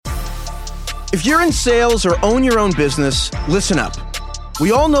If you're in sales or own your own business, listen up.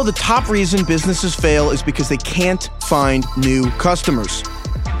 We all know the top reason businesses fail is because they can't find new customers.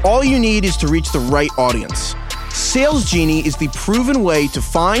 All you need is to reach the right audience. Sales Genie is the proven way to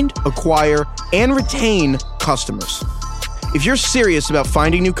find, acquire, and retain customers. If you're serious about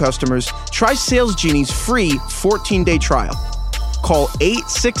finding new customers, try Sales Genie's free 14-day trial. Call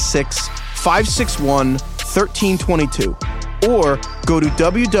 866-561-1322 or go to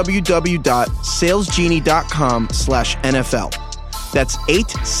www.salesgenie.com/NFL. That's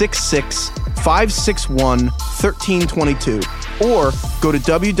 866-561-1322 or go to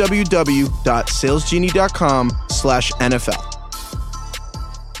www.salesgenie.com/NFL.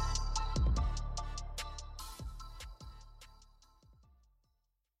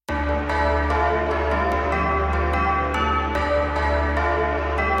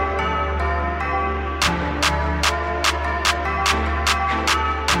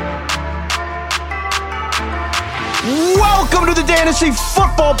 Welcome to the Dantasy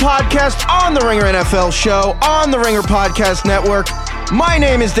Football Podcast on the Ringer NFL Show on the Ringer Podcast Network. My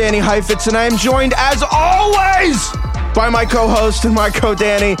name is Danny Heifetz, and I am joined, as always, by my co-host and my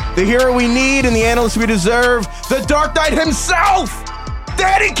co-Danny, the hero we need and the analyst we deserve, the Dark Knight himself,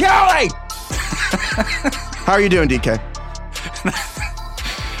 Danny Kelly! How are you doing, DK?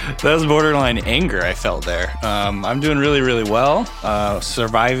 That was borderline anger I felt there. I'm doing really, really well.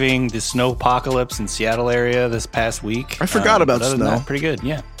 Surviving the snow apocalypse in Seattle area this past week. I forgot about snow. That, pretty good,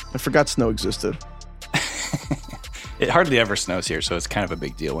 yeah. I forgot snow existed. It hardly ever snows here, so it's kind of a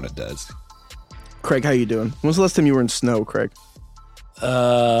big deal when it does. Craig, how you doing? When was the last time you were in snow, Craig?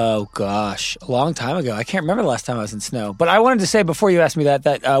 Oh, gosh. A long time ago. I can't remember the last time I was in snow. But I wanted to say before you asked me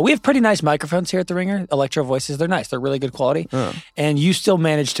that we have pretty nice microphones here at the Ringer. Electro Voices. They're nice. They're really good quality. Oh. And you still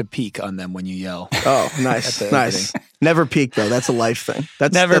manage to peak on them when you yell. Oh, nice. Nice. Never peak, though. That's a life thing.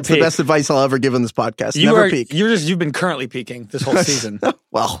 That's the best advice I'll ever give on this podcast. Never peak. You've been currently peaking this whole season.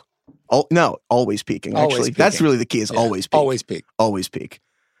 Well, no, always peaking, actually. Always peaking. That's really the key is always peak. Always peak. Always peak.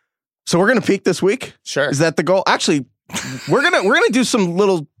 So we're going to peak this week? Sure. Is that the goal? Actually, we're gonna do some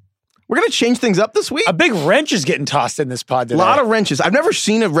little... We're going to change things up this week. A big wrench is getting tossed in this pod today. A lot of wrenches. I've never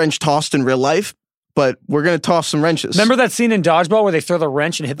seen a wrench tossed in real life, but we're going to toss some wrenches. Remember that scene in Dodgeball where they throw the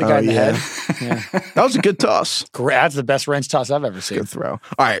wrench and hit the guy in the head? Yeah. That was a good toss. That's the best wrench toss I've ever seen. Good throw. All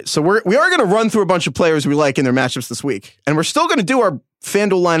right, so we are going to run through a bunch of players we like in their matchups this week, and we're still going to do our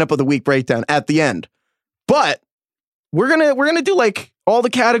FanDuel lineup of the week breakdown at the end. But we're gonna do like all the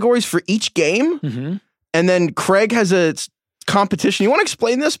categories for each game, and then Craig has a competition. You want to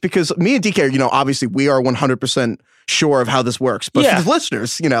explain this? Because me and DK, obviously we are 100% sure of how this works. But for the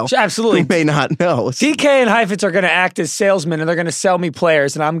listeners, absolutely, who may not know. DK and Heifetz are going to act as salesmen, and they're going to sell me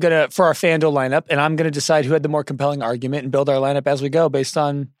players, and I'm going to, for our FanDuel lineup, and I'm going to decide who had the more compelling argument and build our lineup as we go based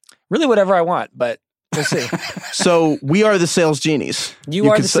on really whatever I want, but we'll see. So we are the sales genies. You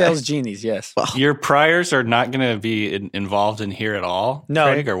are the sales genies, yes. Well, your priors are not going to be involved in here at all, no,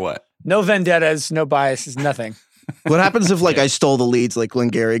 Craig, or what? No vendettas, no biases, nothing. What happens if I stole the leads like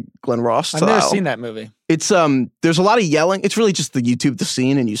Glengarry, Glen Ross? I've never seen that movie. It's there's a lot of yelling. It's really just the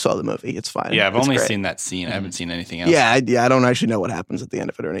scene and you saw the movie. It's fine. Yeah, I've only seen that scene. I haven't seen anything else. Yeah, I don't actually know what happens at the end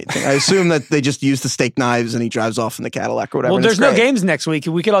of it or anything. I assume that they just use the steak knives and he drives off in the Cadillac or whatever. Well, there's no games next week.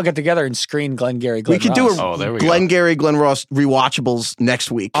 We could all get together and screen Glengarry, Glen Ross. We could do a Glengarry, Glen Ross rewatchables next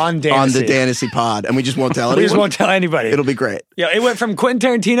week on the Dantasy pod, and we just won't tell anyone. We just won't tell anybody. It'll be great. Yeah, it went from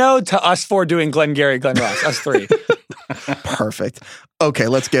Quentin Tarantino to us four doing Glengarry, Glen Ross, us three. Perfect. Okay,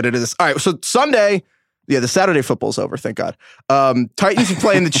 let's get into this. All right, so Sunday, the Saturday football's over, thank God. Titans are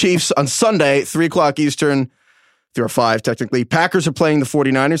playing the Chiefs on Sunday, 3 o'clock Eastern, 3 or 5 technically. Packers are playing the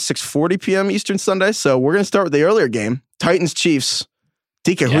 49ers, 6:40 p.m. Eastern Sunday. So we're going to start with the earlier game, Titans-Chiefs.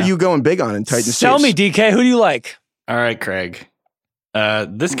 DK, who are you going big on in Titans-Chiefs? Tell me, DK, who do you like? All right, Craig.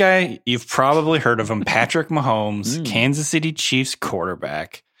 This guy, you've probably heard of him, Patrick Mahomes, Kansas City Chiefs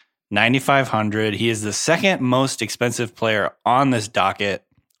quarterback. 9,500. He is the second most expensive player on this docket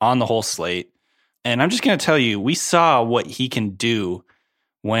on the whole slate. And I'm just going to tell you, we saw what he can do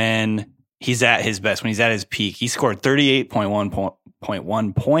when he's at his best, when he's at his peak. He scored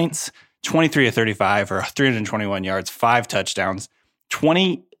 38.1 points, 23 of 35 for 321 yards, 5 touchdowns,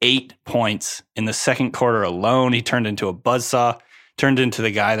 28 points in the second quarter alone. He turned into a buzzsaw, turned into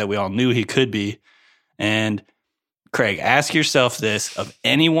the guy that we all knew he could be. And Craig, ask yourself this, of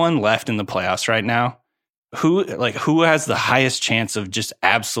anyone left in the playoffs right now, who has the highest chance of just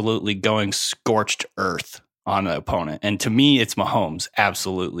absolutely going scorched earth on an opponent? And to me, it's Mahomes,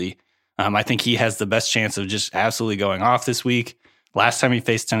 absolutely. I think he has the best chance of just absolutely going off this week. Last time he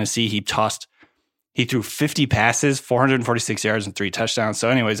faced Tennessee, he tossed He threw 50 passes, 446 yards, and 3 touchdowns. So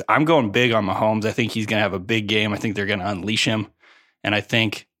anyways, I'm going big on Mahomes. I think he's going to have a big game. I think they're going to unleash him. And I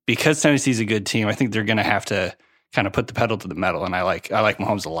think because Tennessee's a good team, I think they're going to have to kind of put the pedal to the metal. And I like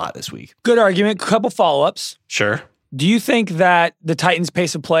Mahomes a lot this week. Good argument. Couple follow-ups. Sure. Do you think that the Titans'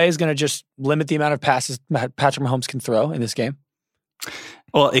 pace of play is going to just limit the amount of passes Patrick Mahomes can throw in this game?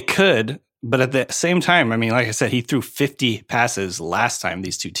 Well, it could, but at the same time, I mean, like I said, he threw 50 passes last time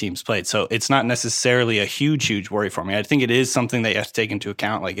these two teams played. So it's not necessarily a huge worry for me. I think it is something that you have to take into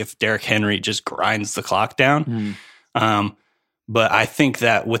account, like if Derrick Henry just grinds the clock down. But I think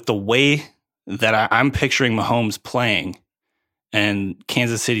that with the way that I'm picturing Mahomes playing and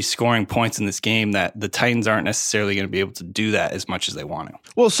Kansas City scoring points in this game, that the Titans aren't necessarily going to be able to do that as much as they want to.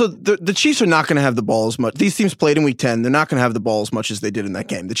 Well, so the Chiefs are not going to have the ball as much. These teams played in Week 10. They're not going to have the ball as much as they did in that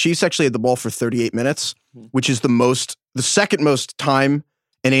game. The Chiefs actually had the ball for 38 minutes, which is the second most time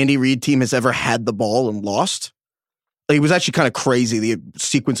an Andy Reid team has ever had the ball and lost. Like, it was actually kind of crazy, the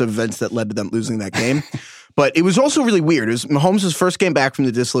sequence of events that led to them losing that game. But it was also really weird. It was Mahomes' first game back from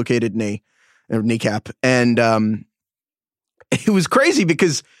the dislocated kneecap. And it was crazy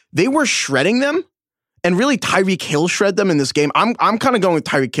because they were shredding them, and really Tyreek Hill shred them in this game. I'm kind of going with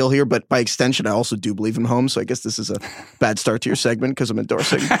Tyreek Hill here, but by extension, I also do believe in Mahomes. So I guess this is a bad start to your segment because I'm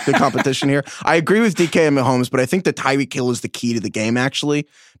endorsing the competition here. I agree with DK and Mahomes, but I think that Tyreek Hill is the key to the game, actually,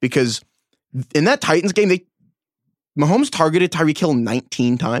 because in that Titans game, Mahomes targeted Tyreek Hill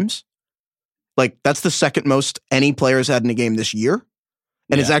 19 times. Like, that's the second most any player has had in a game this year.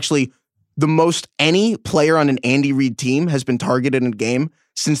 And it's actually the most any player on an Andy Reid team has been targeted in a game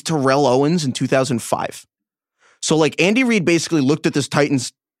since Terrell Owens in 2005. So, like, Andy Reid basically looked at this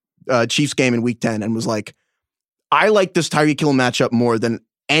Titans Chiefs game in Week 10 and was like, I like this Tyreek Hill matchup more than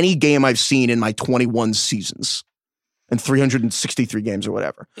any game I've seen in my 21 seasons and 363 games or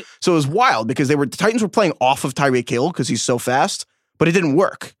whatever. So it was wild because the Titans were playing off of Tyreek Hill because he's so fast, but it didn't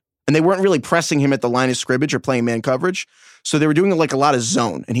work. And they weren't really pressing him at the line of scrimmage or playing man coverage. So they were doing like a lot of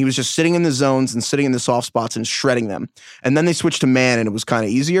zone, and he was just sitting in the zones and sitting in the soft spots and shredding them. And then they switched to man, and it was kind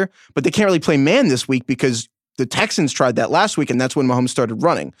of easier. But they can't really play man this week because the Texans tried that last week, and that's when Mahomes started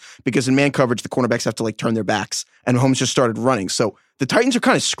running. Because in man coverage, the cornerbacks have to like turn their backs, and Mahomes just started running. So the Titans are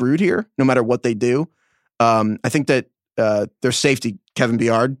kind of screwed here, no matter what they do. I think that their safety, Kevin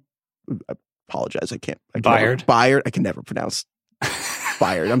Byard, I apologize, I can't. Byard. I can never pronounce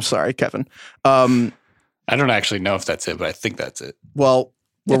Byard. I'm sorry, Kevin. I don't actually know if that's it, but I think that's it. Well,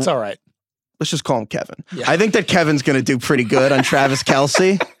 it's all right. Let's just call him Kevin. Yeah. I think that Kevin's going to do pretty good on Travis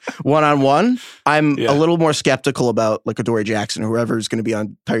Kelce one-on-one. I'm a little more skeptical about like Adoree Jackson or whoever is going to be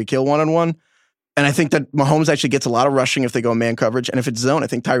on Tyreek Hill one-on-one. And I think that Mahomes actually gets a lot of rushing if they go man coverage. And if it's zone, I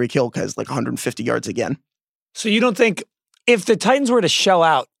think Tyreek Hill has like 150 yards again. So you don't think if the Titans were to shell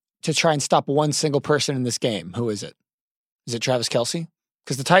out to try and stop one single person in this game, who is it? Is it Travis Kelce?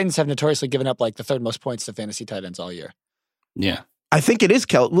 Because the Titans have notoriously given up like the third most points to fantasy tight ends all year. Yeah. I think it is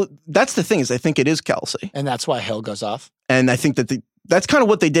Kelce. That's the thing is I think it is Kelce. And that's why Hill goes off. And I think that that's kind of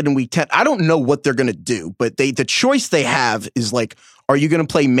what they did in Week 10. I don't know what they're going to do, but the choice they have is like, are you going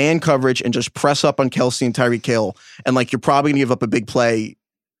to play man coverage and just press up on Kelce and Tyreek Hill? And like, you're probably going to give up a big play,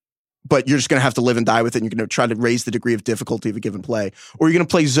 but you're just going to have to live and die with it. And you're going to try to raise the degree of difficulty of a given play. Or you're going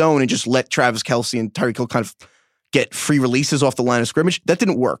to play zone and just let Travis Kelce and Tyreek Hill kind of get free releases off the line of scrimmage. That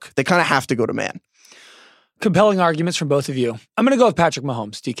didn't work. They kind of have to go to man. Compelling arguments from both of you. I'm going to go with Patrick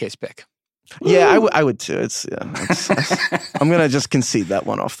Mahomes, DK's pick. Yeah, I would too. I'm going to just concede that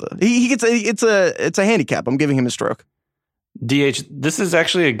one off he gets it's a handicap. I'm giving him a stroke. DH, this is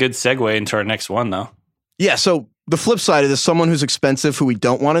actually a good segue into our next one though. Yeah. So the flip side of this, someone who's expensive who we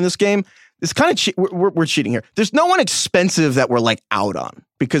don't want in this game, it's kind of we're cheating here. There's no one expensive that we're like out on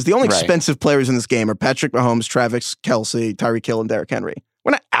because the only expensive players in this game are Patrick Mahomes, Travis Kelce, Tyreek Hill, and Derrick Henry.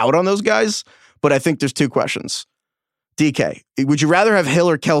 We're not out on those guys, but I think there's two questions. DK, would you rather have Hill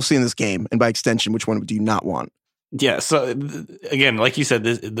or Kelce in this game? And by extension, which one do you not want? Yeah. So again, like you said,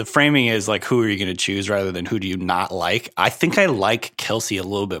 the framing is like, who are you going to choose rather than who do you not like? I think I like Kelce a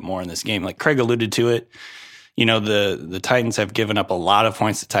little bit more in this game. Like Craig alluded to it. You know, the Titans have given up a lot of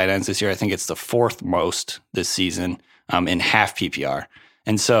points to tight ends this year. I think it's the fourth most this season in half PPR.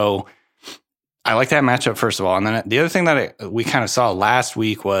 And so I like that matchup, first of all. And then the other thing that we kind of saw last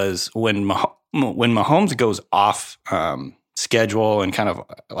week was when Mahomes goes off schedule and kind of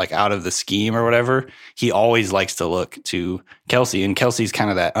like out of the scheme or whatever, he always likes to look to Kelce. And Kelce's kind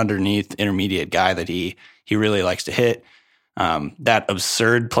of that underneath intermediate guy that he really likes to hit. That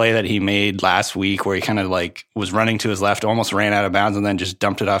absurd play that he made last week where he kind of like was running to his left, almost ran out of bounds and then just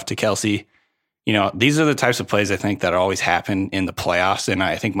dumped it off to Kelce. You know, these are the types of plays I think that always happen in the playoffs. And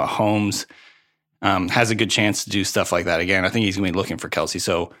I think Mahomes, has a good chance to do stuff like that again. I think he's going to be looking for Kelsey.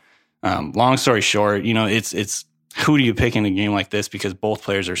 So long story short, it's who do you pick in a game like this because both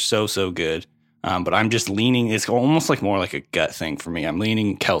players are so good. But I'm just leaning. It's almost like more like a gut thing for me. I'm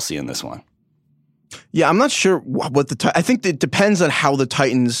leaning Kelsey in this one. Yeah, I'm not sure what I think it depends on how the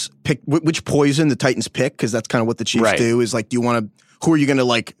Titans pick, which poison the Titans pick, because that's kind of what the Chiefs do. Is like, do you want to? Who are you going to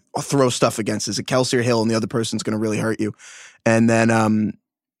like throw stuff against? Is it Kelsey or Hill, and the other person's going to really hurt you? And then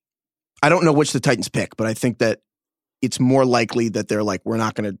I don't know which the Titans pick, but I think that it's more likely that they're like, we're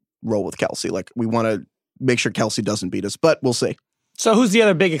not going to roll with Kelsey. Like, we want to make sure Kelsey doesn't beat us, but we'll see. So who's the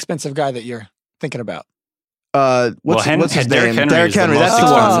other big expensive guy that you're thinking about? What's his name? Derrick Henry. That's the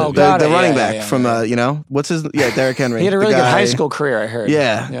one. The running back from what's his? Yeah, Derrick Henry. He had a really good high school career, I heard.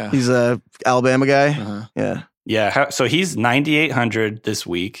 Yeah. He's a Alabama guy. Yeah. So he's 9,800 this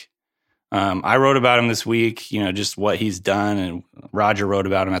week. I wrote about him this week. Just what he's done, and Roger wrote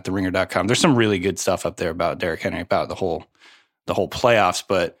about him at TheRinger.com. There's some really good stuff up there about Derrick Henry, about the whole playoffs,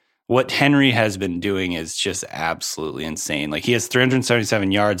 but. What Henry has been doing is just absolutely insane. Like, he has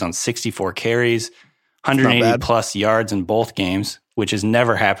 377 yards on 64 carries, 180 plus yards in both games, which has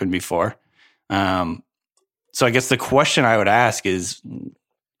never happened before. So I guess the question I would ask is,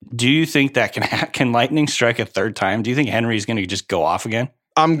 do you think that can lightning strike a third time? Do you think Henry's going to just go off again?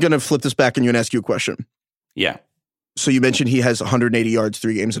 I'm going to flip this back on you and ask you a question. Yeah. So you mentioned he has 180 yards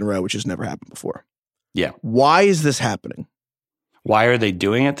 3 games in a row, which has never happened before. Yeah. Why is this happening? Why are they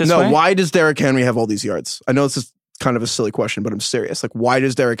doing it this way? No, why does Derrick Henry have all these yards? I know this is kind of a silly question, but I'm serious. Like, why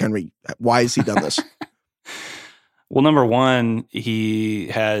has he done this? Well, number one,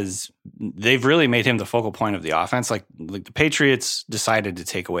 they've really made him the focal point of the offense. Like the Patriots decided to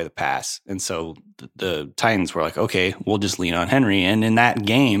take away the pass. And so the Titans were like, okay, we'll just lean on Henry. And in that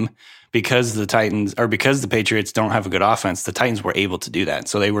game, because the Patriots don't have a good offense, the Titans were able to do that.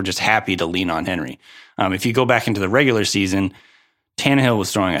 So they were just happy to lean on Henry. If you go back into the regular season, Tannehill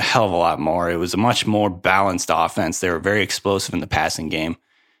was throwing a hell of a lot more. It was a much more balanced offense. They were very explosive in the passing game.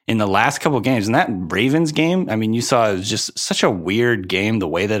 In the last couple of games, in that Ravens game, I mean, you saw it was just such a weird game, the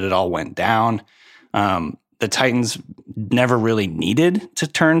way that it all went down. The Titans never really needed to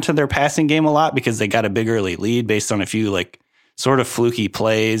turn to their passing game a lot because they got a big early lead based on a few like sort of fluky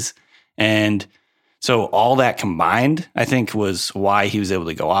plays. And so all that combined, I think, was why he was able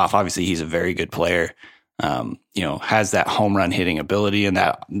to go off. Obviously, he's a very good player. Has that home run hitting ability, and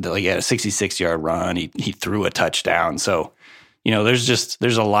that like he had a 66-yard run. He threw a touchdown. So,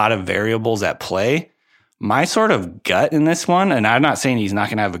 there's a lot of variables at play. My sort of gut in this one, and I'm not saying he's not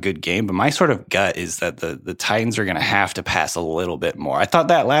going to have a good game, but my sort of gut is that the Titans are going to have to pass a little bit more. I thought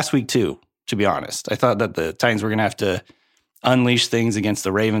that last week too, to be honest. I thought that the Titans were going to have to unleash things against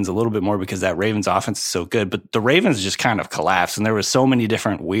the Ravens a little bit more because that Ravens offense is so good. But the Ravens just kind of collapsed, and there was so many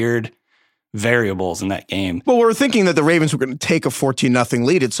different weird variables in that game. Well, we were thinking that the Ravens were going to take a 14-0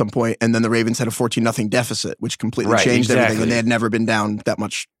 lead at some point, and then the Ravens had a 14-0 deficit, which completely changed everything, and they had never been down that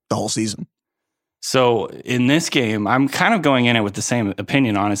much the whole season. So in this game, I'm kind of going in it with the same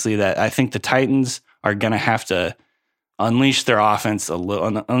opinion, honestly, that I think the Titans are going to have to unleash their offense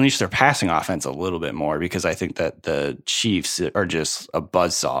unleash their passing offense a little bit more, because I think that the Chiefs are just a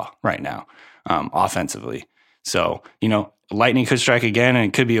buzzsaw right now, offensively. So, lightning could strike again, and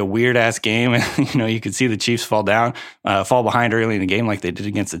it could be a weird ass game. And, you could see the Chiefs fall behind early in the game like they did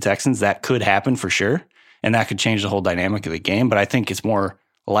against the Texans. That could happen for sure. And that could change the whole dynamic of the game. But I think it's more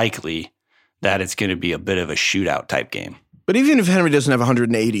likely that it's going to be a bit of a shootout type game. But even if Henry doesn't have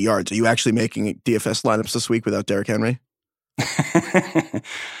 180 yards, are you actually making DFS lineups this week without Derrick Henry?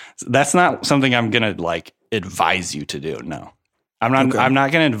 That's not something I'm going to advise you to do. No, I'm not. Okay. I'm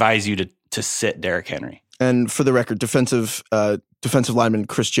not going to advise you to sit Derrick Henry. And for the record, defensive lineman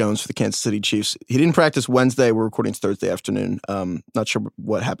Chris Jones for the Kansas City Chiefs. He didn't practice Wednesday. We're recording Thursday afternoon. Not sure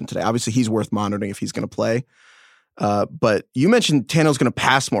what happened today. Obviously, he's worth monitoring if he's going to play. But you mentioned Tannehill's going to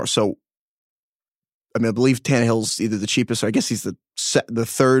pass more. So, I believe Tannehill's either the cheapest, or I guess he's the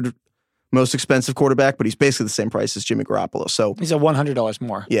third most expensive quarterback, but he's basically the same price as Jimmy Garoppolo. So he's at $100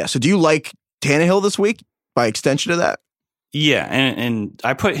 more. Yeah. So do you like Tannehill this week by extension of that? Yeah, and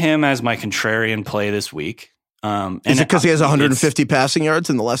I put him as my contrarian play this week. Is it because he has 150 passing yards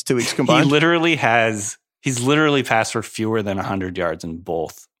in the last 2 weeks combined? He's literally passed for fewer than 100 yards in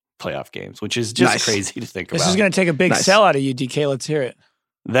both playoff games, which is just crazy to think about. This is going to take a big sell out of you, DK. Let's hear it.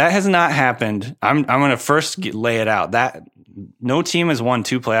 That has not happened. I'm going to first lay it out. That no team has won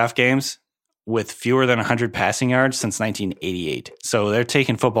 2 playoff games with fewer than 100 passing yards since 1988. So they're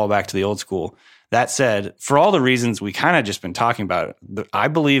taking football back to the old school. That said, for all the reasons we kind of just been talking about, I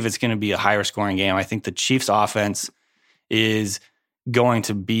believe it's going to be a higher scoring game. I think the Chiefs offense is going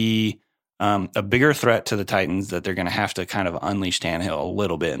to be a bigger threat to the Titans that they're going to have to kind of unleash Tannehill a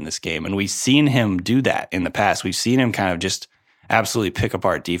little bit in this game. And we've seen him do that in the past. We've seen him kind of just absolutely pick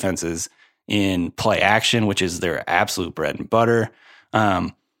apart defenses in play action, which is their absolute bread and butter.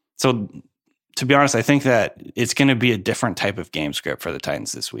 So to be honest, I think that it's going to be a different type of game script for the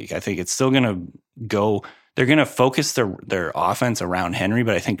Titans this week. I think it's still going to go, they're going to focus their offense around Henry,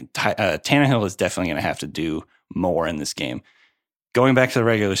 but I think Tannehill is definitely going to have to do more in this game. Going back to the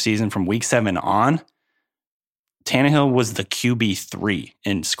regular season from week 7 on, Tannehill was the QB3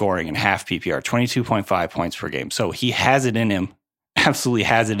 in scoring in half PPR, 22.5 points per game. So he has it in him, absolutely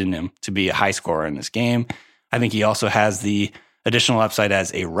has it in him to be a high scorer in this game. I think he also has the additional upside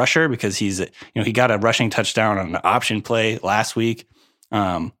as a rusher because he got a rushing touchdown on an option play last week.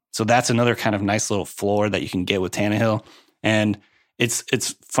 So that's another kind of nice little floor that you can get with Tannehill. And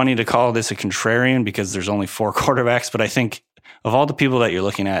it's funny to call this a contrarian because there's only 4 quarterbacks, but I think of all the people that you're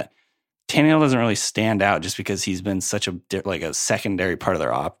looking at, Tannehill doesn't really stand out just because he's been such a secondary part of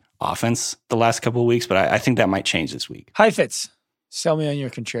their offense the last couple of weeks, but I think that might change this week. Hi, Fitz. Sell me on your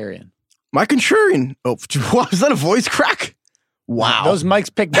contrarian. My contrarian. Oh, was that a voice crack? Wow. Those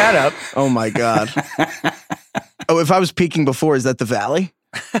mics picked that up. Oh, my God. Oh, if I was peeking before, is that the Valley?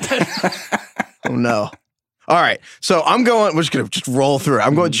 Oh, no. All right. So we're just going to just roll through it.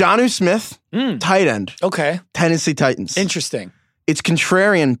 I'm going Jonnu Smith, tight end. Okay. Tennessee Titans. Interesting. It's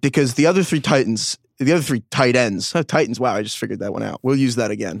contrarian because the other 3 tight ends, Titans, wow, I just figured that one out. We'll use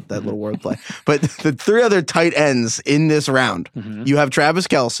that again, that little wordplay. But the 3 other tight ends in this round, you have Travis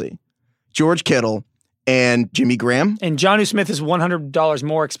Kelce, George Kittle, and Jimmy Graham. And Jonnu Smith is $100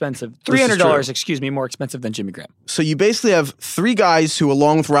 more expensive. $300, more expensive than Jimmy Graham. So you basically have 3 guys who,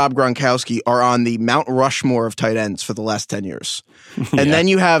 along with Rob Gronkowski, are on the Mount Rushmore of tight ends for the last 10 years. And then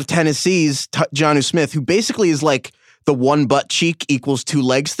you have Tennessee's Jonnu Smith, who basically is like the 1 butt cheek equals 2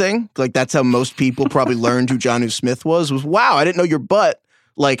 legs thing. Like that's how most people probably learned who Jonnu Smith was, wow, I didn't know your butt,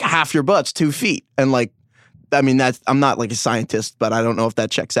 like half your butt's 2 feet. And like, I mean, I'm not like a scientist, but I don't know if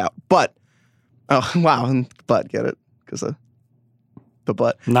that checks out. But oh, wow. Butt, get it? Because of the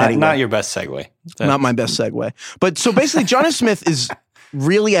butt. Not your best segue. Not my best segue. But so basically, Jonnu Smith is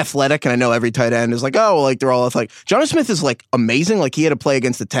really athletic, and I know every tight end is like, oh, well, like they're all athletic. Jonnu Smith is like amazing. Like he had a play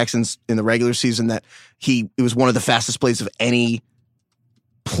against the Texans in the regular season that it was one of the fastest plays of any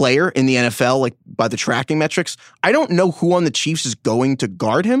player in the NFL, like by the tracking metrics. I don't know who on the Chiefs is going to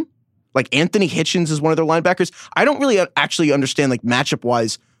guard him. Like Anthony Hitchens is one of their linebackers. I don't really actually understand like matchup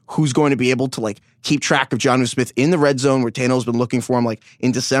wise who's going to be able to like keep track of Jonnu Smith in the red zone where Tannehill's been looking for him like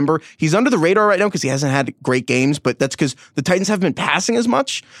in December. He's under the radar right now because he hasn't had great games, but that's because the Titans haven't been passing as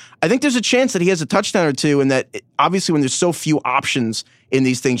much. I think there's a chance that he has a touchdown or two, and that obviously when there's so few options in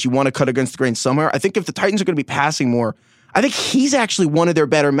these things, you want to cut against the grain somewhere. I think if the Titans are going to be passing more, I think he's actually one of their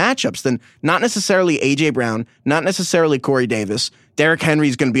better matchups than not necessarily A.J. Brown, not necessarily Corey Davis. Derrick Henry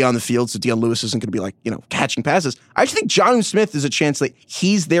is going to be on the field, so Deion Lewis isn't going to be like, catching passes. I actually think Jonnu Smith is a chance that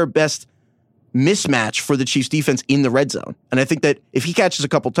he's their best mismatch for the Chiefs defense in the red zone. And I think that if he catches a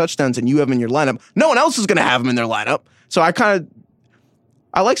couple touchdowns and you have him in your lineup, no one else is going to have him in their lineup. So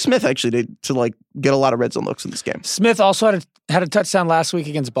I like Smith actually to like get a lot of red zone looks in this game. Smith also had a touchdown last week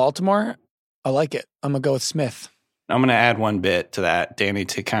against Baltimore. I like it. I'm going to go with Smith. I'm going to add one bit to that, Danny,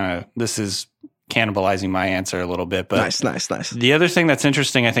 to kind of, this is cannibalizing my answer a little bit. But Nice. The other thing that's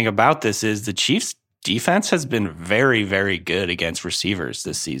interesting, I think, about this is the Chiefs' defense has been very, very good against receivers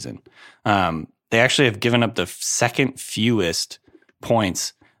this season. They actually have given up the second fewest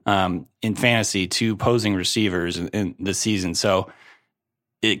points in fantasy to opposing receivers in the season. So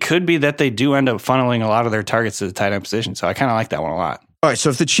it could be that they do end up funneling a lot of their targets to the tight end position. So I kind of like that one a lot. All right, so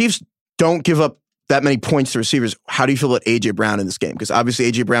if the Chiefs don't give up that many points to receivers, how do you feel about A.J. Brown in this game? Because obviously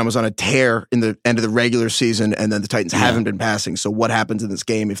A.J. Brown was on a tear in the end of the regular season, and then the Titans haven't been passing. So what happens in this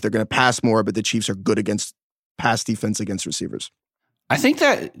game if they're going to pass more, but the Chiefs are good against pass defense against receivers? I think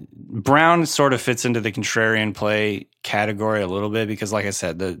that Brown sort of fits into the contrarian play category a little bit because, like I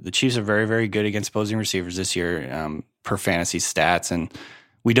said, the Chiefs are very, very good against opposing receivers this year per fantasy stats. And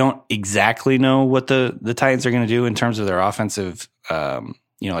we don't exactly know what the Titans are going to do in terms of their offensive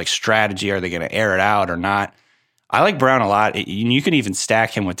like strategy. Are they going to air it out or not? I like Brown a lot. You can even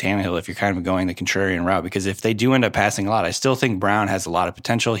stack him with Tannehill if you're kind of going the contrarian route, because if they do end up passing a lot, I still think Brown has a lot of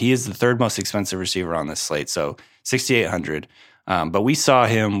potential. He is the 3rd most expensive receiver on this slate, so $6,800. But we saw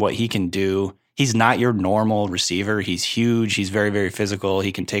him, what he can do. He's not your normal receiver. He's huge. He's very, very physical.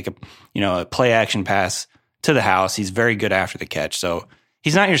 He can take a play action pass to the house. He's very good after the catch. So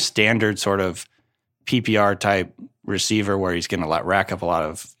he's not your standard sort of PPR type receiver where he's going to rack up a lot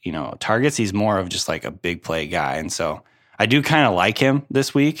of, targets. He's more of just like a big play guy. And so I do kind of like him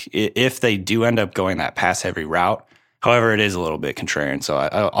this week if they do end up going that pass-heavy route. However, it is a little bit contrarian, so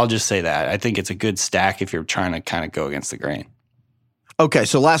I'll just say that. I think it's a good stack if you're trying to kind of go against the grain. Okay,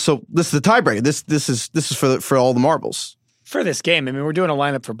 so this is the tiebreaker. This is for all the marbles. For this game. I mean, we're doing a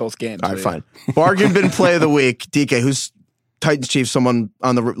lineup for both games. All right, fine. Bargain bin play of the week. DK, who's Titans Chiefs, someone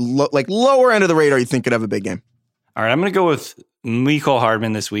on the lower end of the radar you think could have a big game? All right, I'm going to go with Mecole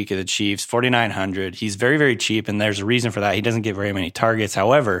Hardman this week of the Chiefs, 4,900. He's very, very cheap, and there's a reason for that. He doesn't get very many targets.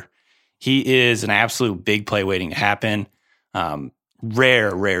 However, he is an absolute big play waiting to happen.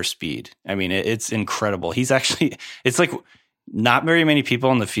 Rare speed. I mean, it's incredible. It's like not very many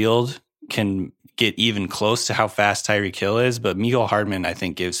people on the field can get even close to how fast Tyreek Hill is, but Mecole Hardman, I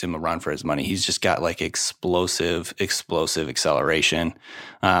think, gives him a run for his money. He's just got like explosive acceleration.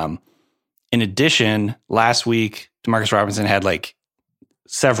 In addition, last week, Demarcus Robinson had like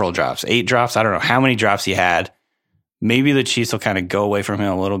several drops, 8 drops. I don't know how many drops he had. Maybe the Chiefs will kind of go away from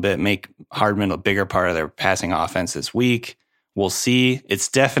him a little bit, make Hardman a bigger part of their passing offense this week. We'll see. It's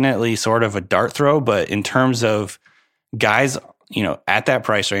definitely sort of a dart throw, but in terms of guys, at that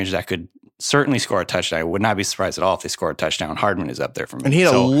price range that could certainly score a touchdown, I would not be surprised at all if they score a touchdown. Hardman is up there for me. And he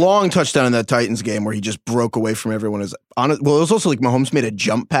had a long touchdown in that Titans game where he just broke away from everyone. Well, it was also like Mahomes made a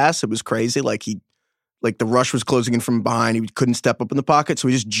jump pass. It was crazy. Like the rush was closing in from behind. He couldn't step up in the pocket, so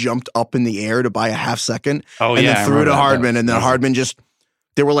he just jumped up in the air to buy a half second. Oh, and yeah, then threw to Hardman. And then Hardman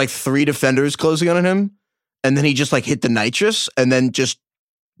there were like 3 defenders closing on him. And then he just like hit the nitrous and then just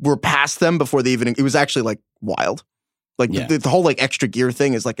were past them before they even, it was actually like wild. Like the whole like extra gear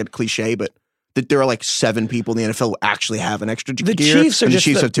thing is like a cliche, but there are like 7 people in the NFL who actually have an extra gear. The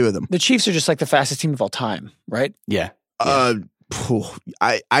Chiefs have 2 of them. The Chiefs are just like the fastest team of all time, right? Yeah.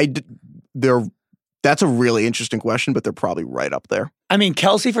 That's a really interesting question, but they're probably right up there. I mean,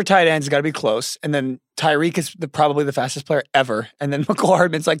 Kelsey for tight ends has got to be close. And then Tyreek is probably the fastest player ever. And then Mecole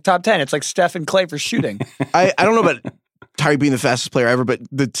Hardman's like top 10. It's like Steph and Clay for shooting. I don't know about Tyreek being the fastest player ever, but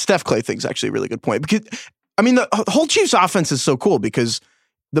the Steph Clay thing's actually a really good point. Because, I mean, the whole Chiefs offense is so cool because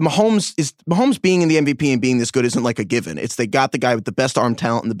the Mahomes being in the MVP and being this good isn't like a given. It's they got the guy with the best arm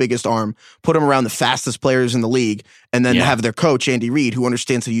talent and the biggest arm, put him around the fastest players in the league, and then have their coach, Andy Reid, who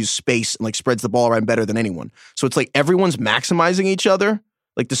understands how to use space and like spreads the ball around better than anyone. So it's like everyone's maximizing each other.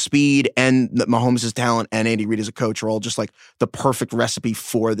 Like the speed and Mahomes' talent and Andy Reid as a coach are all just like the perfect recipe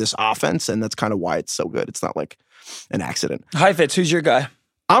for this offense. And that's kind of why it's so good. It's not like an accident. Hi, Fitz. Who's your guy?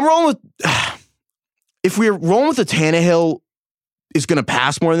 I'm rolling with, if we're rolling with the Tannehill is going to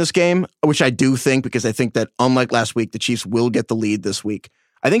pass more in this game, which I do think, because I think that unlike last week, the Chiefs will get the lead this week.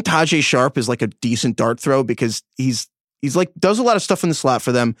 I think Tajay Sharp is like a decent dart throw because he's like, does a lot of stuff in the slot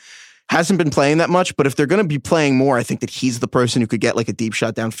for them. Hasn't been playing that much, but if they're going to be playing more, I think that he's the person who could get like a deep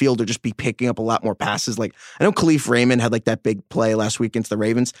shot downfield or just be picking up a lot more passes. Like I know Khalif Raymond had like that big play last week against the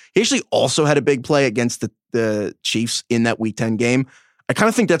Ravens. He actually also had a big play against the Chiefs in that Week 10 game. I kind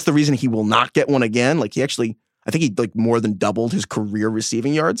of think that's the reason he will not get one again. Like I think he like more than doubled his career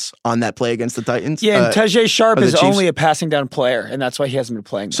receiving yards on that play against the Titans. Yeah, and Tajay Sharp is only a passing down player, and that's why he hasn't been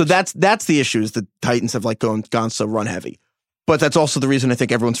playing much. So that's the issue is the Titans have like gone so run heavy. But that's also the reason I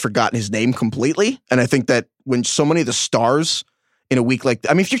think everyone's forgotten his name completely. And I think that when so many of the stars in a week like,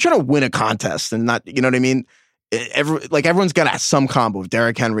 I mean, if you're trying to win a contest and not, you know what I mean? Everyone's got some combo of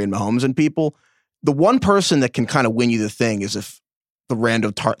Derrick Henry and Mahomes and people. The one person that can kind of win you the thing is if the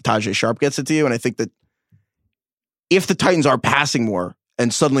random Tajay Sharp gets it to you. And I think that if the Titans are passing more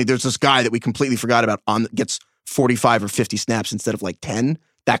and suddenly there's this guy that we completely forgot about gets 45 or 50 snaps instead of like 10,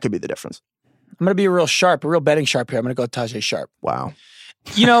 that could be the difference. I'm going to be a real betting sharp here. I'm going to go with Tajay Sharp. Wow.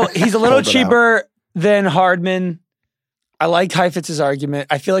 You know, he's a little cheaper than Hardman. I like Heifetz's argument.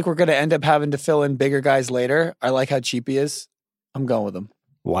 I feel like we're going to end up having to fill in bigger guys later. I like how cheap he is. I'm going with him.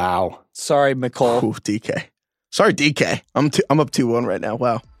 Wow. Sorry, Mecole. Ooh, DK. Sorry, DK. I'm up 2-1 right now.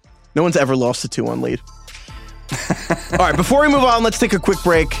 Wow. No one's ever lost a 2-1 lead. All right, before we move on, let's take a quick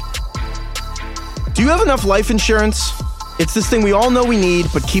break. Do you have enough life insurance? It's this thing we all know we need,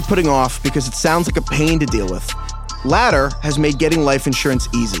 but keep putting off because it sounds like a pain to deal with. Ladder has made getting life insurance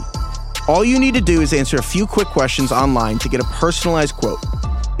easy. All you need to do is answer a few quick questions online to get a personalized quote.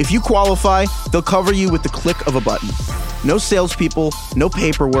 If you qualify, they'll cover you with the click of a button. No salespeople, no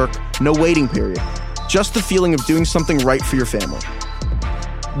paperwork, no waiting period. Just the feeling of doing something right for your family.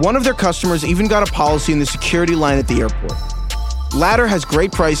 One of their customers even got a policy in the security line at the airport. Ladder has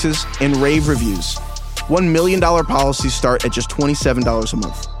great prices and rave reviews. $1 million policies start at just $27 a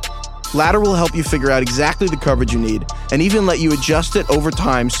month. Ladder will help you figure out exactly the coverage you need and even let you adjust it over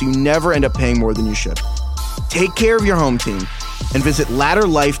time so you never end up paying more than you should. Take care of your home team and visit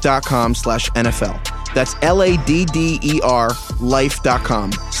ladderlife.com/NFL. That's LADDER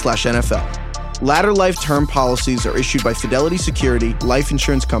life.com/NFL. Ladder Life term policies are issued by Fidelity Security Life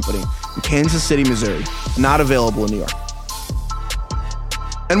Insurance Company in Kansas City, Missouri. Not available in New York.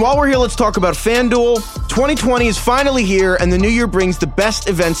 And while we're here, let's talk about FanDuel. 2020 is finally here, and the new year brings the best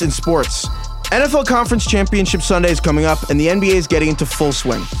events in sports. NFL Conference Championship Sunday is coming up, and the NBA is getting into full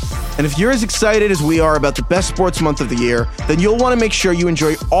swing. And if you're as excited as we are about the best sports month of the year, then you'll want to make sure you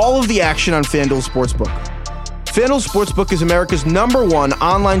enjoy all of the action on FanDuel Sportsbook. FanDuel Sportsbook is America's #1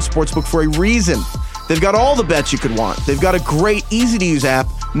 online sportsbook for a reason. They've got all the bets you could want. They've got a great, easy-to-use app,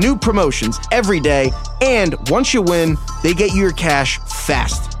 new promotions every day, and once you win, they get you your cash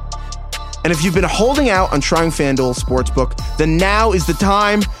fast. And if you've been holding out on trying FanDuel Sportsbook, then now is the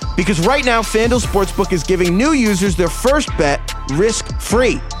time, because right now, FanDuel Sportsbook is giving new users their first bet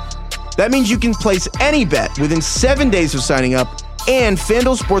risk-free. That means you can place any bet within 7 days of signing up, and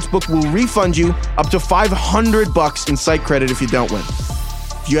FanDuel Sportsbook will refund you up to $500 in site credit if you don't win.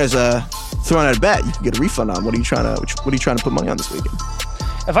 If you guys throwing out a bet, you can get a refund on. What are you trying to put money on this weekend?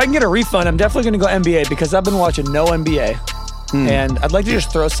 If I can get a refund, I'm definitely going to go NBA because I've been watching no NBA. And I'd like to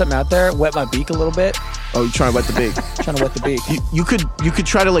just throw something out there, wet my beak a little bit. Oh, you're trying to wet the beak. Trying to wet the beak. You could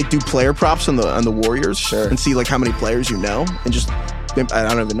try to like do player props on the Warriors, sure, and see like how many players you know, and just I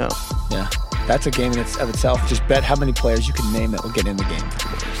don't even know. Yeah, that's a game in of itself. Just bet how many players you can name that will get in the game for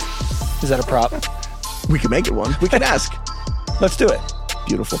the Warriors. Is that a prop? We can make it one. We can ask. Let's do it.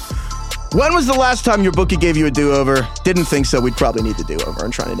 Beautiful. When was the last time your bookie gave you a do-over? Didn't think so. We'd probably need the do-over.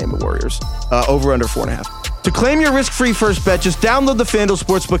 I'm trying to name the Warriors. Over under 4.5. To claim your risk-free first bet, just download the FanDuel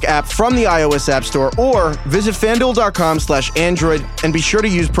Sportsbook app from the iOS App Store or visit FanDuel.com/Android and be sure to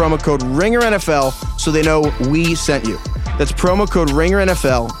use promo code RINGERNFL so they know we sent you. That's promo code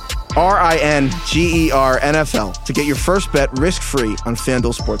RINGERNFL, RINGERNFL, to get your first bet risk-free on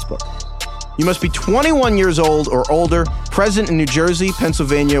FanDuel Sportsbook. You must be 21 years old or older, present in New Jersey,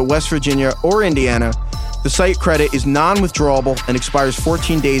 Pennsylvania, West Virginia, or Indiana. The site credit is non-withdrawable and expires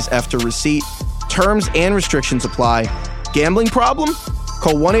 14 days after receipt. Terms and restrictions apply. Gambling problem?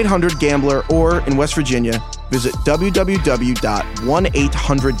 Call 1-800-GAMBLER or, in West Virginia, visit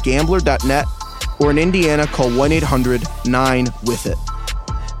www.1800gambler.net, or in Indiana, call 1-800-9-WITH-IT.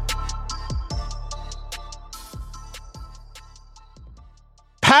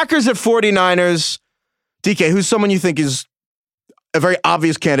 Packers at 49ers. DK, who's someone you think is a very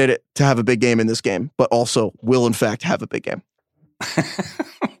obvious candidate to have a big game in this game, but also will, in fact, have a big game?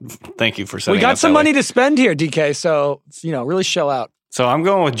 Thank you for setting We got some money to spend here, DK, so, really shell out. So I'm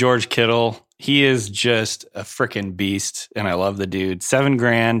going with George Kittle. He is just a freaking beast, and I love the dude.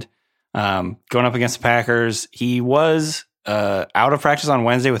 $7,000 going up against the Packers. He was out of practice on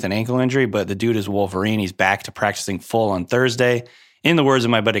Wednesday with an ankle injury, but the dude is Wolverine. He's back to practicing full on Thursday. In the words of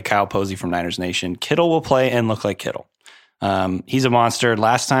my buddy Kyle Posey from Niners Nation, Kittle will play and look like Kittle. He's a monster.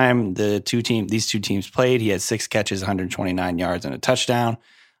 Last time these two teams played, he had 6 catches, 129 yards, and a touchdown.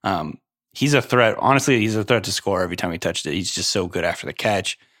 He's a threat. Honestly, he's a threat to score every time he touched it. He's just so good after the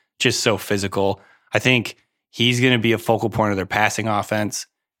catch, just so physical. I think he's going to be a focal point of their passing offense.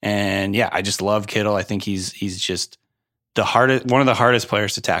 And yeah, I just love Kittle. I think he's just one of the hardest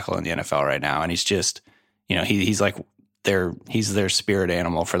players to tackle in the NFL right now. And he's just, he's like he's their spirit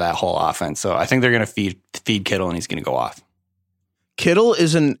animal for that whole offense. So I think they're going to feed Kittle and he's going to go off. Kittle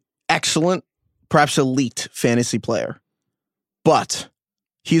is an excellent, perhaps elite fantasy player, but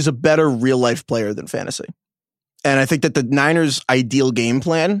he's a better real life player than fantasy. And I think that the Niners' ideal game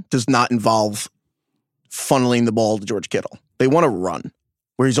plan does not involve funneling the ball to George Kittle. They want to run,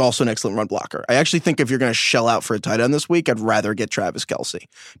 where he's also an excellent run blocker. I actually think if you're going to shell out for a tight end this week, I'd rather get Travis Kelce,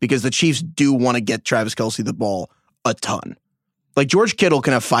 because the Chiefs do want to get Travis Kelce the ball a ton. Like, George Kittle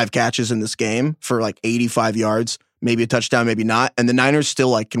can have 5 catches in this game for like 85 yards, maybe a touchdown, maybe not. And the Niners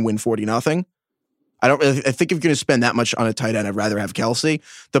still can win 40-0. I think if you're going to spend that much on a tight end, I'd rather have Kelce.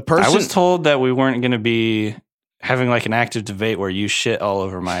 I was told that we weren't going to be having like an active debate where you shit all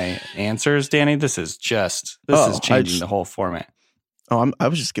over my answers, Danny. This is changing the whole format. Oh, I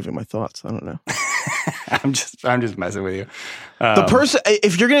was just giving my thoughts. I don't know. I'm just messing with you. The person,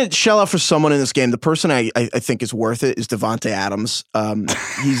 if you're going to shell out for someone in this game, the person I think is worth it is Devontae Adams.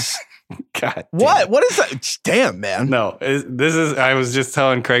 He's God. What is that? Damn, man. No, I was just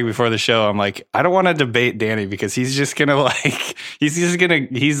telling Craig before the show, I'm like, I don't want to debate Danny because he's just going to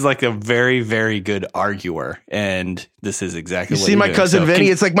he's like a very, very good arguer. And this is exactly what you see my cousin Vinny.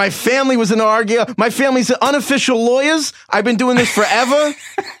 It's like, my family was an arguer. My family's unofficial lawyers. I've been doing this forever.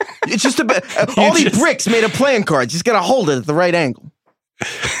 It's just all these bricks made of playing cards. You just got to hold it at the right angle.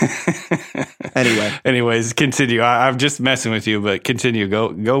 Anyways, continue. I'm just messing with you, but continue.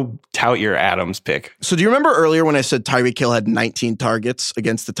 Go tout your Adams pick. So do you remember earlier when I said Tyreek Hill had 19 targets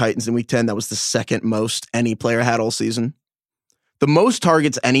against the Titans in Week 10? That was the second most any player had all season. The most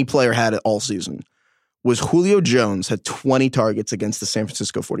targets any player had all season was Julio Jones had 20 targets against the San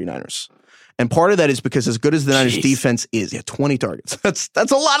Francisco 49ers. And part of that is because as good as the Niners defense is, 20 targets.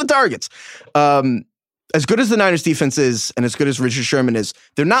 That's a lot of targets. As good as the Niners defense is and as good as Richard Sherman is,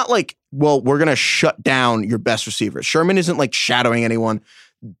 they're not like, well, we're going to shut down your best receiver. Sherman isn't like shadowing anyone.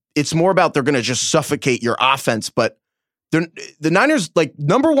 It's more about they're going to just suffocate your offense. But the Niners, like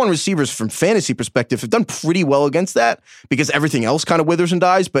number one receivers from fantasy perspective, have done pretty well against that because everything else kind of withers and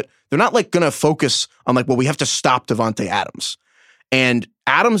dies. But they're not like going to focus on like, well, we have to stop Davante Adams. And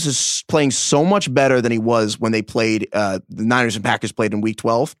Adams is playing so much better than he was when they played, the Niners and Packers played in Week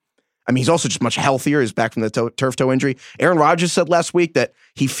 12. I mean, he's also just much healthier. He's back from the turf toe injury. Aaron Rodgers said last week that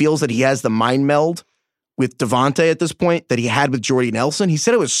he feels that he has the mind meld with Davante at this point that he had with Jordy Nelson. He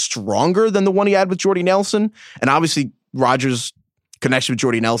said it was stronger than the one he had with Jordy Nelson. And obviously, Rodgers' connection with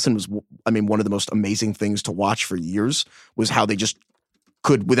Jordy Nelson was, I mean, one of the most amazing things to watch for years was how they just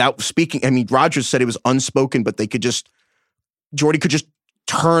could, without speaking, I mean, Rodgers said it was unspoken, but Jordy could just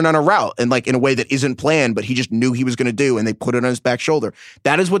turn on a route and like in a way that isn't planned, but he just knew he was going to do, and they put it on his back shoulder.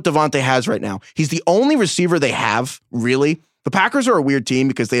 That is what Davante has right now. He's the only receiver they have, really. The Packers are a weird team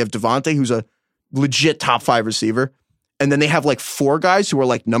because they have Davante, who's a legit top 5 receiver, and then they have like 4 guys who are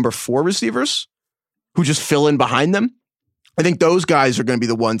like number 4 receivers who just fill in behind them. I think those guys are going to be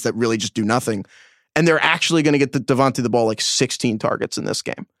the ones that really just do nothing, and they're actually going to get Davante the ball like 16 targets in this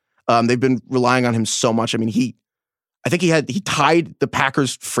game. They've been relying on him so much. I mean, I think he tied the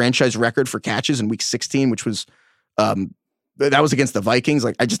Packers franchise record for catches in Week 16, which was that was against the Vikings.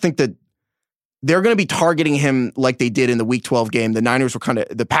 Like, I just think that they're going to be targeting him like they did in the Week 12 game.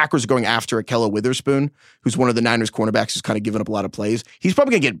 The Packers are going after Ahkello Witherspoon, who's one of the Niners cornerbacks who's kind of given up a lot of plays. He's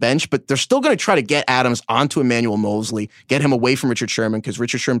probably going to get benched, but they're still going to try to get Adams onto Emmanuel Mosley, get him away from Richard Sherman because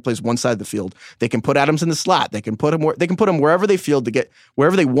Richard Sherman plays one side of the field. They can put Adams in the slot. They can put him wherever they feel to get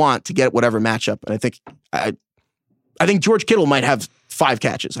wherever they want to get whatever matchup. And I think George Kittle might have 5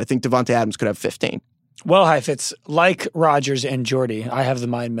 catches. I think Davante Adams could have 15. Well, if it's like Rodgers and Jordy, I have the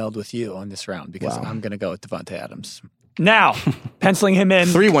mind meld with you on this round because I'm going to go with Davante Adams. Now, penciling him in.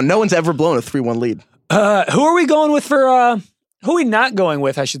 3-1. No one's ever blown a 3-1 lead. Who are we going with who are we not going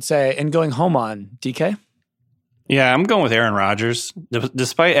with, I should say, and going home on, DK? Yeah, I'm going with Aaron Rodgers.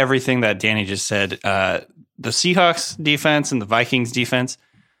 Despite everything that Danny just said, the Seahawks defense and the Vikings defense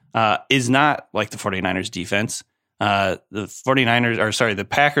is not like the 49ers defense. The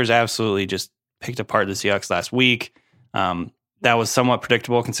Packers absolutely just picked apart the Seahawks last week. That was somewhat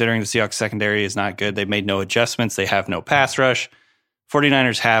predictable considering the Seahawks secondary is not good. They made no adjustments. They have no pass rush.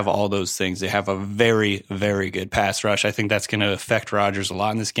 49ers have all those things. They have a very, very good pass rush. I think that's going to affect Rodgers a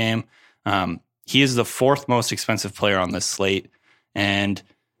lot in this game. He is the 4th most expensive player on this slate, and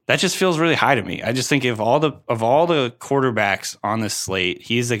that just feels really high to me. I just think of all the quarterbacks on this slate,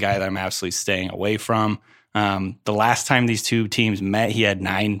 he's the guy that I'm absolutely staying away from. The last time these two teams met, he had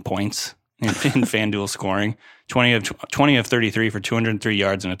 9 points in FanDuel scoring, 20 of 33 for 203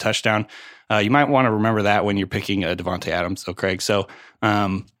 yards and a touchdown. You might want to remember that when you're picking Davante Adams, though, Craig. So,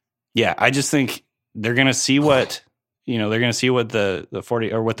 I just think they're going to see what the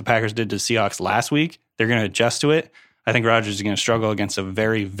 40 or what the Packers did to Seahawks last week. They're going to adjust to it. I think Rodgers is going to struggle against a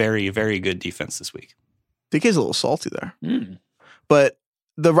very, very, very good defense this week. I think he's a little salty there, but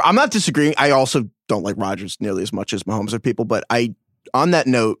I'm not disagreeing. I also don't like Rodgers nearly as much as Mahomes or people, but on that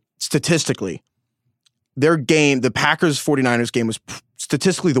note, statistically, their game, the Packers-49ers game, was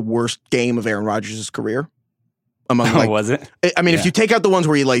statistically the worst game of Aaron Rodgers' career. Was it? I mean, if you take out the ones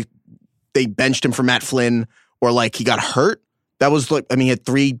where they benched him for Matt Flynn or he got hurt, that was he had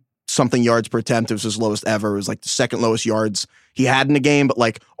 3-something yards per attempt. It was his lowest ever. It was the second lowest yards he had in the game,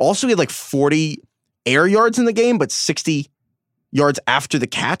 but also he had 40 air yards in the game, but 60 yards after the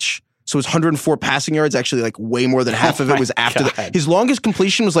catch. So his 104 passing yards, actually way more than half of it was after his longest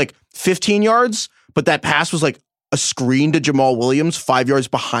completion was 15 yards, but that pass was a screen to Jamal Williams 5 yards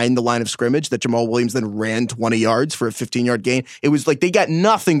behind the line of scrimmage that Jamal Williams then ran 20 yards for a 15-yard gain. It was they got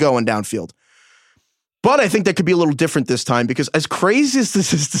nothing going downfield. But I think that could be a little different this time because as crazy as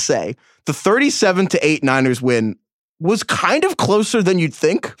this is to say, the 37-8 Niners win was kind of closer than you'd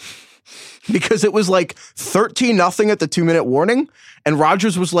think. Because it was 13-0 at the 2-minute warning, and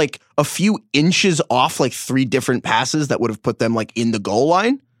Rodgers was a few inches off 3 different passes that would have put them in the goal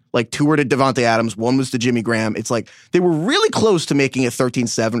line. Like 2 were to Devontae Adams, 1 was to Jimmy Graham. It's like they were really close to making it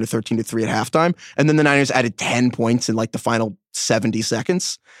 13-7 or 13-3 at halftime. And then the Niners added 10 points in like the final 70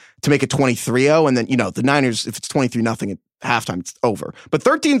 seconds to make it 23-0. And then, the Niners, if it's 23-0 at halftime, it's over. But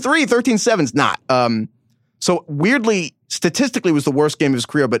 13-3, 13-7 is not. So weirdly, statistically, it was the worst game of his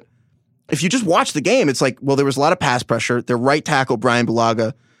career. But if you just watch the game, it's like, well, there was a lot of pass pressure. Their right tackle, Brian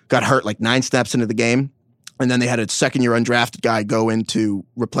Bulaga, got hurt like 9 snaps into the game. And then they had a second-year undrafted guy go in to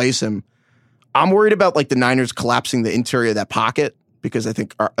replace him. I'm worried about like the Niners collapsing the interior of that pocket because I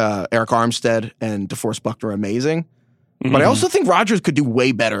think Eric Armstead and DeForest Buckner are amazing. Mm-hmm. But I also think Rodgers could do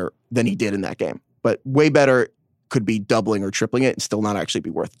way better than he did in that game. But way better could be doubling or tripling it and still not actually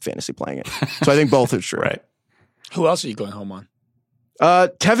be worth fantasy playing it. So I think both are true. Right. Who else are you going home on?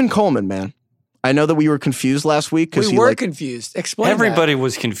 Tevin Coleman, man. I know that we were confused last week because we were confused. Explain. Everybody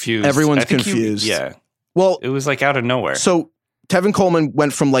was confused. Everyone's confused. Yeah. Well, it was like out of nowhere. So Tevin Coleman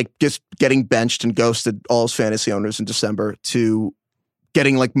went from like just getting benched and ghosted all his fantasy owners in December to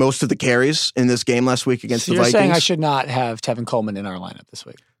getting like most of the carries in this game last week against the Vikings. You're saying I should not have Tevin Coleman in our lineup this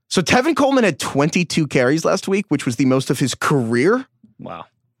week. So Tevin Coleman had 22 carries last week, which was the most of his career. Wow.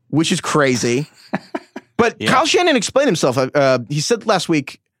 Which is crazy. But Kyle Shanahan explained himself. He said last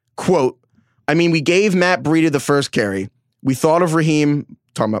week, quote, I mean, we gave Matt Breida the first carry. We thought of Raheem,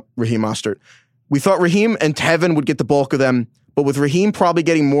 talking about Raheem Mostert. We thought Raheem and Tevin would get the bulk of them, but with Raheem probably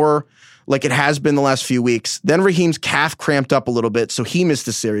getting more like it has been the last few weeks, then Raheem's calf cramped up a little bit, so he missed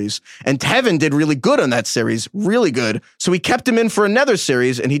the series. And Tevin did really good on that series, really good. So we kept him in for another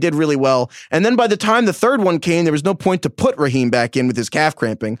series, and he did really well. And then by the time the third one came, there was no point to put Raheem back in with his calf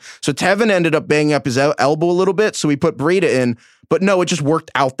cramping. So Tevin ended up banging up his elbow a little bit, so we put Breida in. But no, it just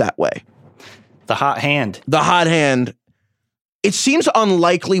worked out that way. The hot hand. The hot hand. It seems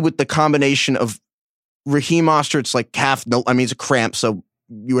unlikely with the combination of Raheem Mostert's like calf. No, I mean, it's a cramp, so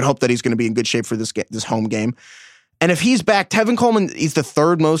you would hope that he's going to be in good shape for this home game. And if he's back, Tevin Coleman, he's the the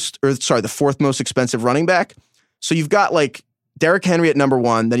 4th most expensive running back. So you've got like Derrick Henry at number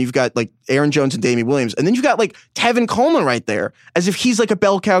 1, then you've got like Aaron Jones and Damian Williams, and then you've got like Tevin Coleman right there, as if he's like a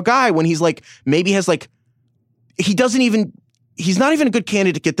bell cow guy when he's like maybe has like he's not even a good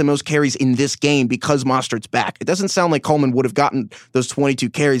candidate to get the most carries in this game because Mostert's back. It doesn't sound like Coleman would have gotten those 22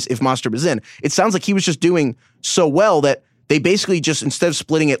 carries if Mostert was in. It sounds like he was just doing so well that they basically just, instead of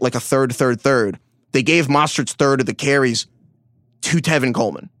splitting it like a third, they gave Mostert's third of the carries to Tevin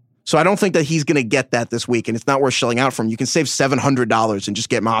Coleman. So I don't think that he's going to get that this week, and it's not worth shelling out for him. You can save $700 and just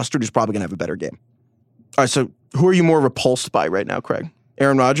get Mostert, who's probably going to have a better game. All right, so who are you more repulsed by right now, Craig?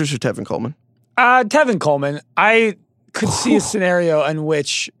 Aaron Rodgers or Tevin Coleman? Tevin Coleman. I could see a scenario in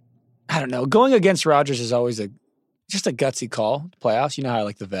which, I don't know, going against Rodgers is always just a gutsy call. Playoffs, you know how I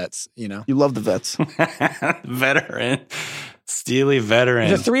like the vets, You love the vets. Veteran. Steely veteran.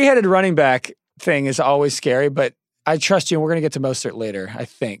 The 3-headed running back thing is always scary, but I trust you, and we're going to get to Mostert later, I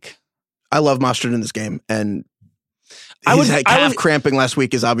think. I love Mostert in this game, and his calf cramping last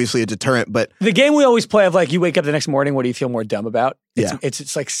week is obviously a deterrent, but the game we always play of like, you wake up the next morning, what do you feel more dumb about?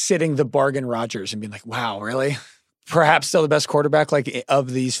 It's like sitting the bargain Rodgers and being like, wow, really? Perhaps still the best quarterback like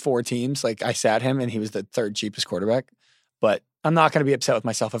of these 4 teams. Like I sat him and he was the 3rd cheapest quarterback. But I'm not going to be upset with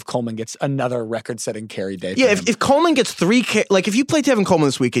myself if Coleman gets another record-setting carry day. Yeah, if Coleman gets 3 like if you play Tevin Coleman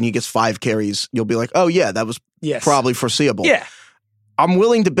this week and he gets 5 carries, you'll be like, oh yeah, that was probably foreseeable. Yeah. I'm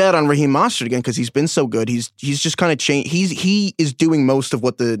willing to bet on Raheem Mostert again because he's been so good. He's just kind of changed. He is doing most of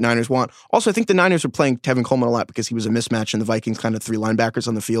what the Niners want. Also, I think the Niners are playing Tevin Coleman a lot because he was a mismatch and the Vikings kind of 3 linebackers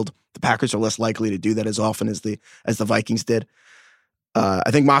on the field. The Packers are less likely to do that as often as the Vikings did. I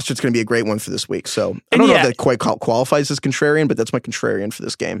think Mostert's going to be a great one for this week. So I don't know if that quite qualifies as contrarian, but that's my contrarian for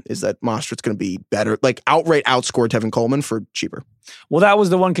this game is that Mostert's going to be better, like outright outscore Tevin Coleman for cheaper. Well, that was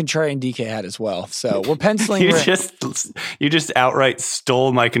the one contrarian DK had as well. So we're penciling. you just outright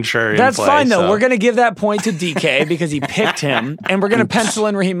stole my contrarian. That's play, fine though. So. We're going to give that point to DK because he picked him, and we're going to pencil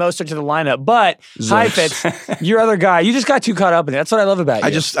in Raheem Mostert to the lineup. But hi Fitz, your other guy, you just got too caught up in it. That's what I love about you.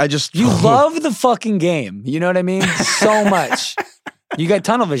 I just you love the fucking game. You know what I mean? So much. You got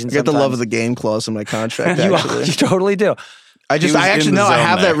tunnel vision. I got the love of the game clause in my contract. Actually, you totally do. I actually know I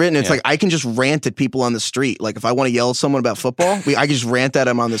have that written. It's like I can just rant at people on the street. Like if I want to yell at someone about football, I can just rant at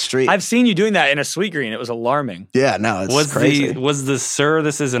them on the street. I've seen you doing that in a Sweet Green. It was alarming. Yeah, no, it's crazy. Was the "Sir,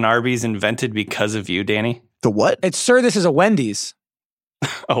 this is an Arby's" invented because of you, Danny? The what? It's "Sir, this is a Wendy's."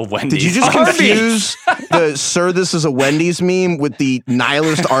 Oh, Wendy's. Did you just Arby's. confuse the "Sir, this is a Wendy's" meme with the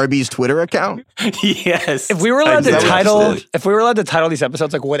nihilist Arby's Twitter account? Yes. If we were allowed I to did. title these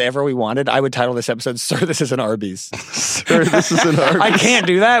episodes like whatever we wanted, I would title this episode "Sir, this is an Arby's." Sir, this is an Arby's. I can't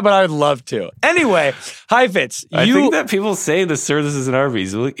do that, but I would love to. Anyway, hi Fitz. I think that people say the "Sir, this is an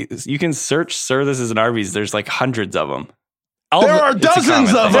Arby's." You can search "Sir, this is an Arby's." There's like hundreds of them. There are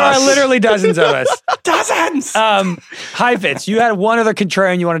dozens of us. There are literally dozens of us. Dozens. Hi Fitz. You had one other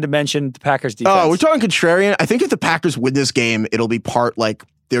contrarian you wanted to mention, the Packers defense. Oh, we're talking contrarian. I think if the Packers win this game, it'll be part like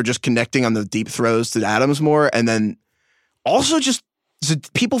they're just connecting on the deep throws to Adams more. And then also just so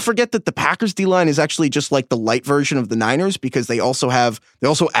people forget that the Packers D-line is actually just like the light version of the Niners because they also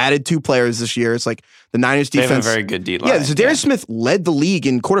added 2 players this year. It's like the Niners defense. They have a very good D-line. Yeah, Zadarius Smith led the league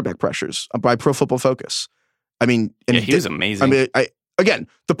in quarterback pressures by Pro Football Focus. I mean, and he was amazing. I mean, again,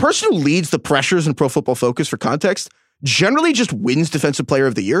 the person who leads the pressures in Pro Football Focus, for context, generally just wins Defensive Player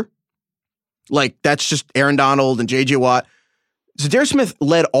of the Year. Like, that's just Aaron Donald and J.J. Watt. Zadarius Smith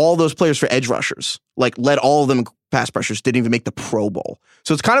led all those players for edge rushers. Like, led all of them in pass pressures, didn't even make the Pro Bowl.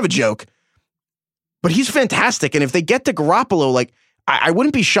 So it's kind of a joke. But he's fantastic. And if they get to Garoppolo, like, I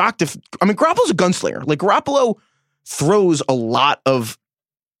wouldn't be shocked if... I mean, Garoppolo's a gunslinger. Like, Garoppolo throws a lot of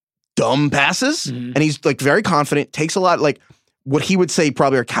dumb passes, and he's like very confident, takes a lot, like what he would say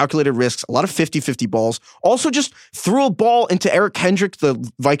probably are calculated risks, a lot of 50-50 balls. Also just threw a ball into Eric Kendrick,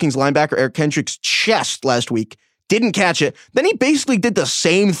 the Vikings linebacker, Eric Kendrick's chest last week, didn't catch it. Then he basically did the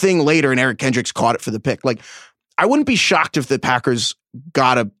same thing later and Eric Kendricks caught it for the pick. Like, I wouldn't be shocked if the Packers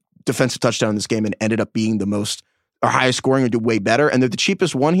got a defensive touchdown in this game and ended up being the most or highest scoring or do way better. And they're the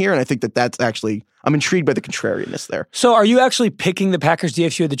cheapest one here. And I think that's actually, I'm intrigued by the contrarianness there. So are you actually picking the Packers D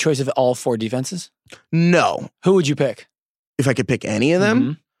if you had the choice of all 4 defenses? No. Who would you pick? If I could pick any of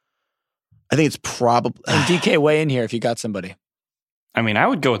them, I think it's probably... And DK, weigh in here if you got somebody. I mean, I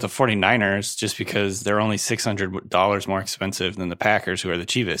would go with the 49ers just because they're only $600 more expensive than the Packers, who are the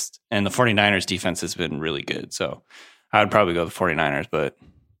cheapest. And the 49ers defense has been really good. So I would probably go with the 49ers, but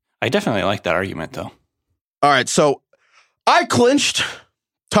I definitely like that argument, though. All right, so I clinched.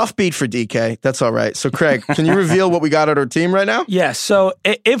 Tough beat for DK. That's all right. So, Craig, can you reveal what we got at our team right now? Yeah, so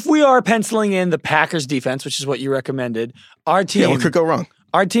if we are penciling in the Packers defense, which is what you recommended, our team... Yeah, what could go wrong?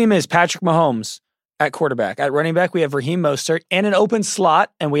 Our team is Patrick Mahomes at quarterback. At running back, we have Raheem Mostert and an open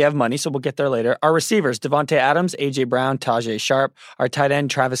slot, and we have money, so we'll get there later. Our receivers, Devontae Adams, A.J. Brown, Tajay Sharp. Our tight end,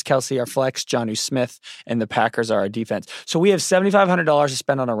 Travis Kelce. Our flex, Jonnu Smith. And the Packers are our defense. So we have $7,500 to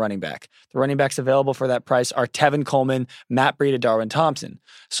spend on a running back. The running backs available for that price are Tevin Coleman, Matt Breida, Darwin Thompson.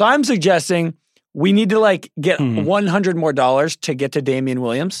 So I'm suggesting we need to get $100 more to get to Damian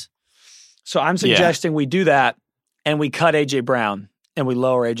Williams. So I'm suggesting we do that, and we cut A.J. Brown, and we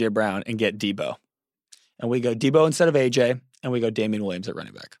lower A.J. Brown and get Debo. And we go Debo instead of AJ, and we go Damian Williams at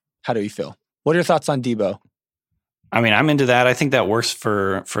running back. How do you feel? What are your thoughts on Debo? I mean, I'm into that. I think that works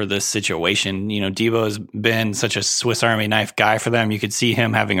for this situation. You know, Debo has been such a Swiss Army knife guy for them. You could see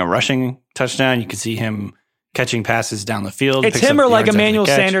him having a rushing touchdown. You could see him catching passes down the field. It's him or like Emmanuel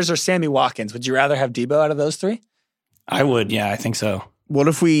Sanders or Sammy Watkins. Would you rather have Debo out of those 3? I would. Yeah, I think so. What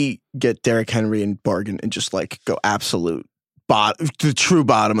if we get Derrick Henry and bargain and just go absolute the true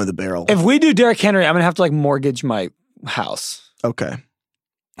bottom of the barrel? If we do Derrick Henry, I'm going to have to mortgage my house. Okay.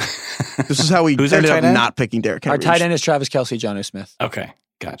 This is how we ended up not picking Derrick Henry. Our tight end is Travis Kelce, Jonnu Smith. Okay,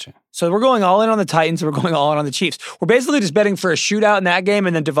 gotcha. So we're going all in on the Titans, and we're going all in on the Chiefs. We're basically just betting for a shootout in that game,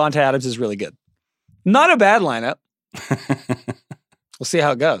 and then Devontae Adams is really good. Not a bad lineup. We'll see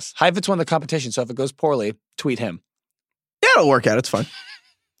how it goes. Heifetz won the competition, so if it goes poorly, tweet him. Yeah, it'll work out. It's fine.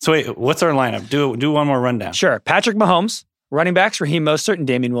 So wait, what's our lineup? Do one more rundown. Sure. Patrick Mahomes. Running backs, Raheem Mostert and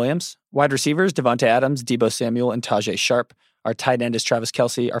Damian Williams. Wide receivers, Devontae Adams, Debo Samuel, and Tajay Sharp. Our tight end is Travis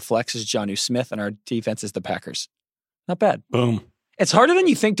Kelce. Our flex is Jonnu Smith. And our defense is the Packers. Not bad. Boom. It's harder than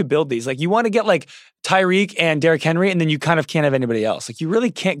you think to build these. You want to get Tyreek and Derrick Henry, and then you kind of can't have anybody else. You really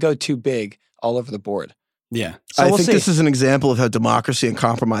can't go too big all over the board. Yeah. So I think this is an example of how democracy and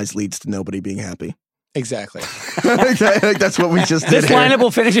compromise leads to nobody being happy. Exactly. I think that's what we just did. This lineup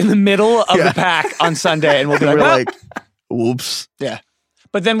will finish in the middle of the pack on Sunday, and we'll be like, whoops. Yeah.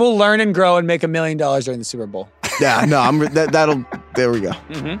 But then we'll learn and grow and make $1 million during the Super Bowl. Yeah, no, there we go.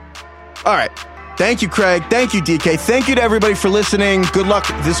 Mm-hmm. All right. Thank you, Craig. Thank you, DK. Thank you to everybody for listening. Good luck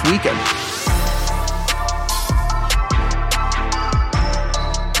this weekend.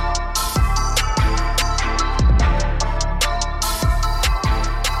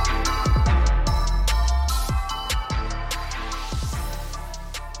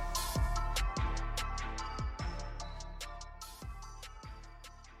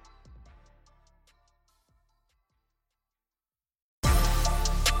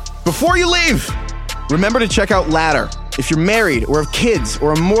 Before you leave, remember to check out Ladder. If you're married or have kids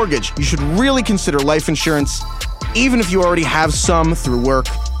or a mortgage, you should really consider life insurance, even if you already have some through work.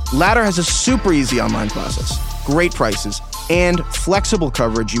 Ladder has a super easy online process, great prices, and flexible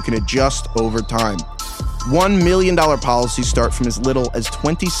coverage you can adjust over time. $1 million policies start from as little as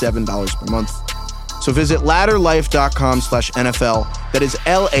 $27 per month. So visit ladderlife.com/NFL. That is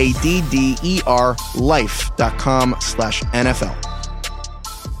LADDER life.com/NFL.